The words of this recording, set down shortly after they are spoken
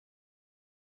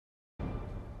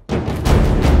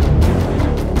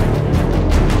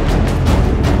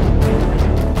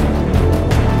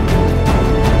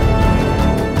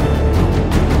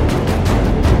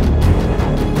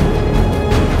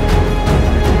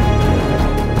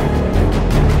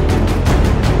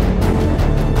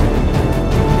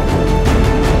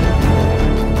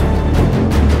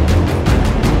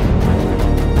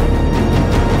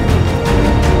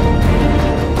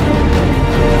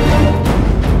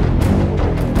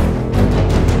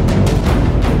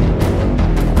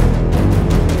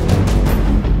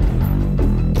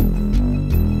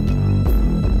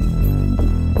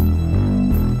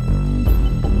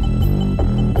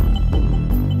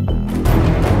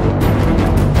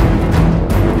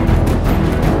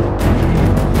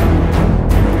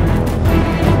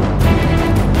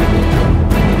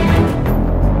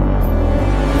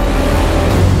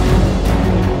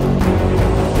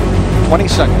20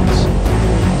 seconds.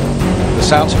 The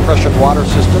sound suppression water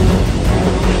system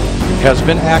has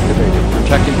been activated,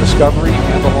 protecting Discovery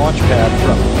and the launch pad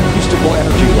from acoustical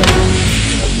energy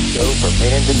waves. Go for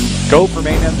main engine. Go for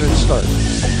main engine start.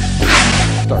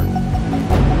 Start.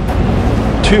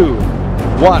 2,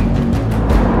 1.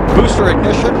 Booster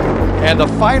ignition and the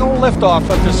final liftoff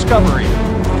of Discovery.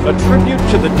 A tribute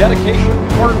to the dedication,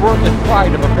 hard work, and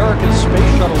pride of America's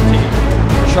space shuttle team.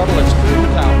 The shuttle has cleared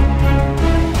the tower.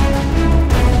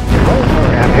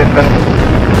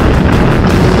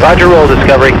 Roger, roll,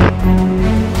 Discovery.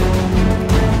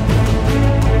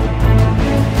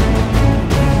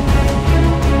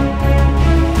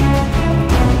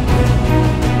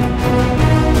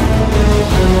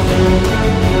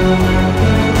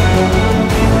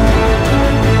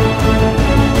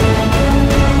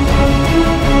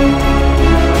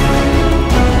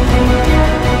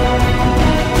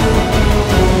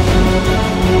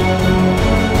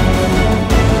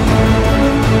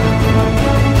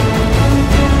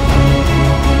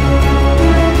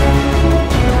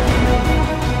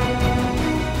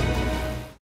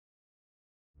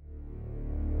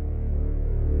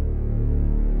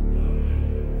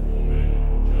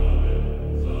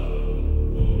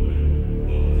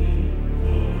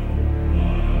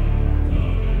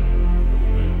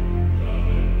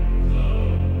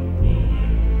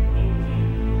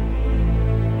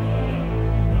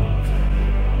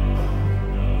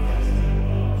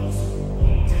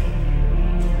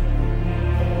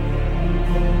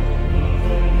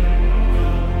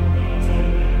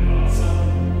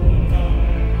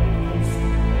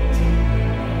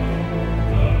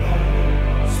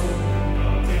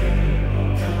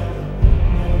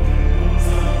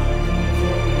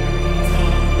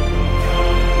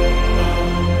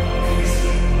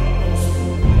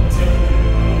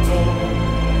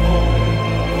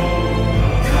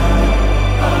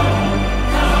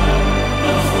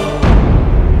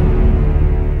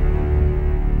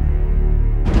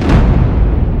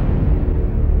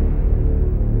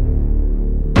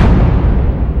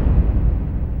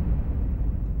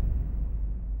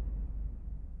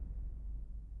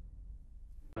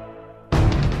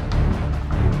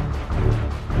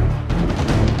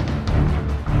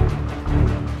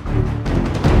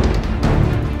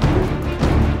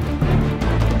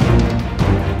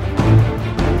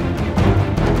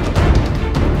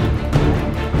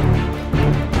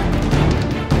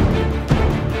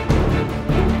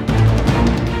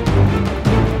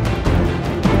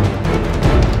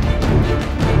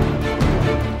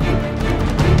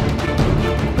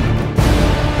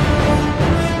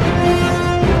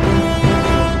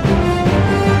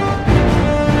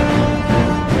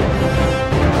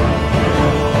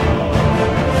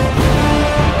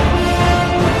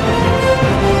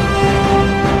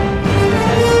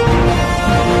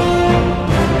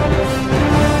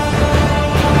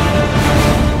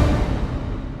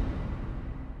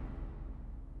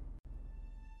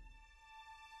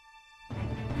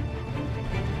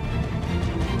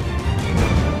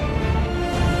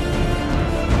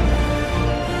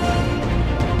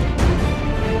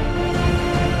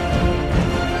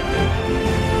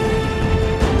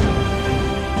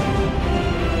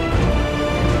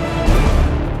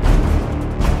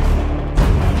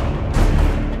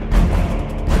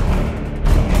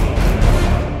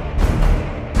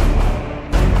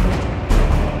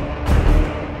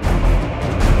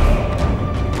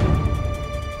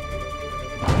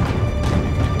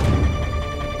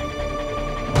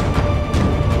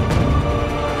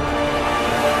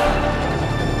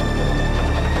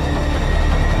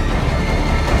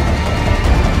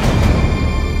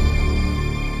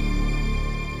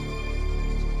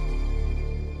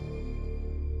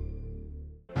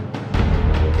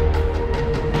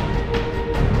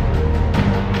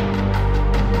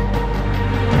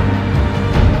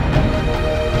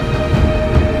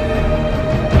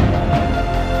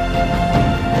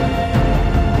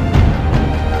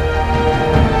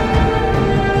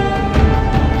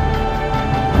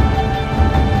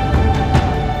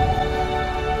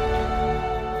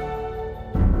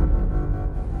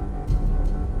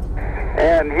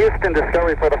 And Houston,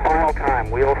 Discovery for the final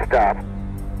time. We'll stop.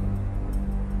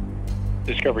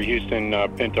 Discovery Houston,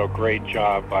 Pinto, great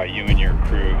job by you and your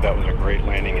crew. That was a great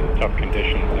landing in tough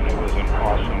conditions, and it was an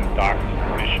awesome docked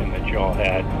mission that you all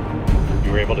had.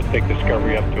 You were able to take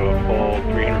Discovery up to a full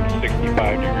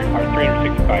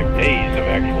 365 days of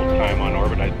actual time on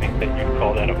orbit. I think that you'd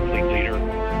call that a fleet leader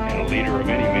and a leader of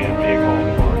any manned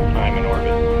vehicle for time in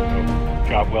orbit. So,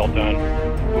 job well done.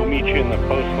 We'll meet you in the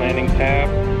post-landing tab.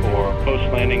 For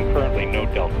post-landing, currently no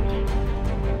deltas.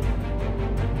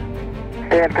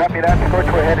 And copy that, Scorch.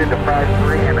 We're headed to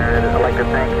 5-3, and I'd like to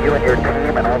thank you and your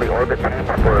team and all the orbit teams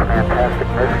for a fantastic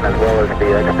mission, as well as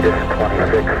the Expedition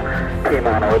 26 team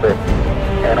on orbit.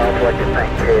 And I'd also like to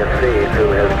thank KSC,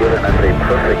 who has given us a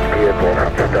perfect vehicle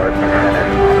from start to finish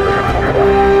on the final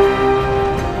flight.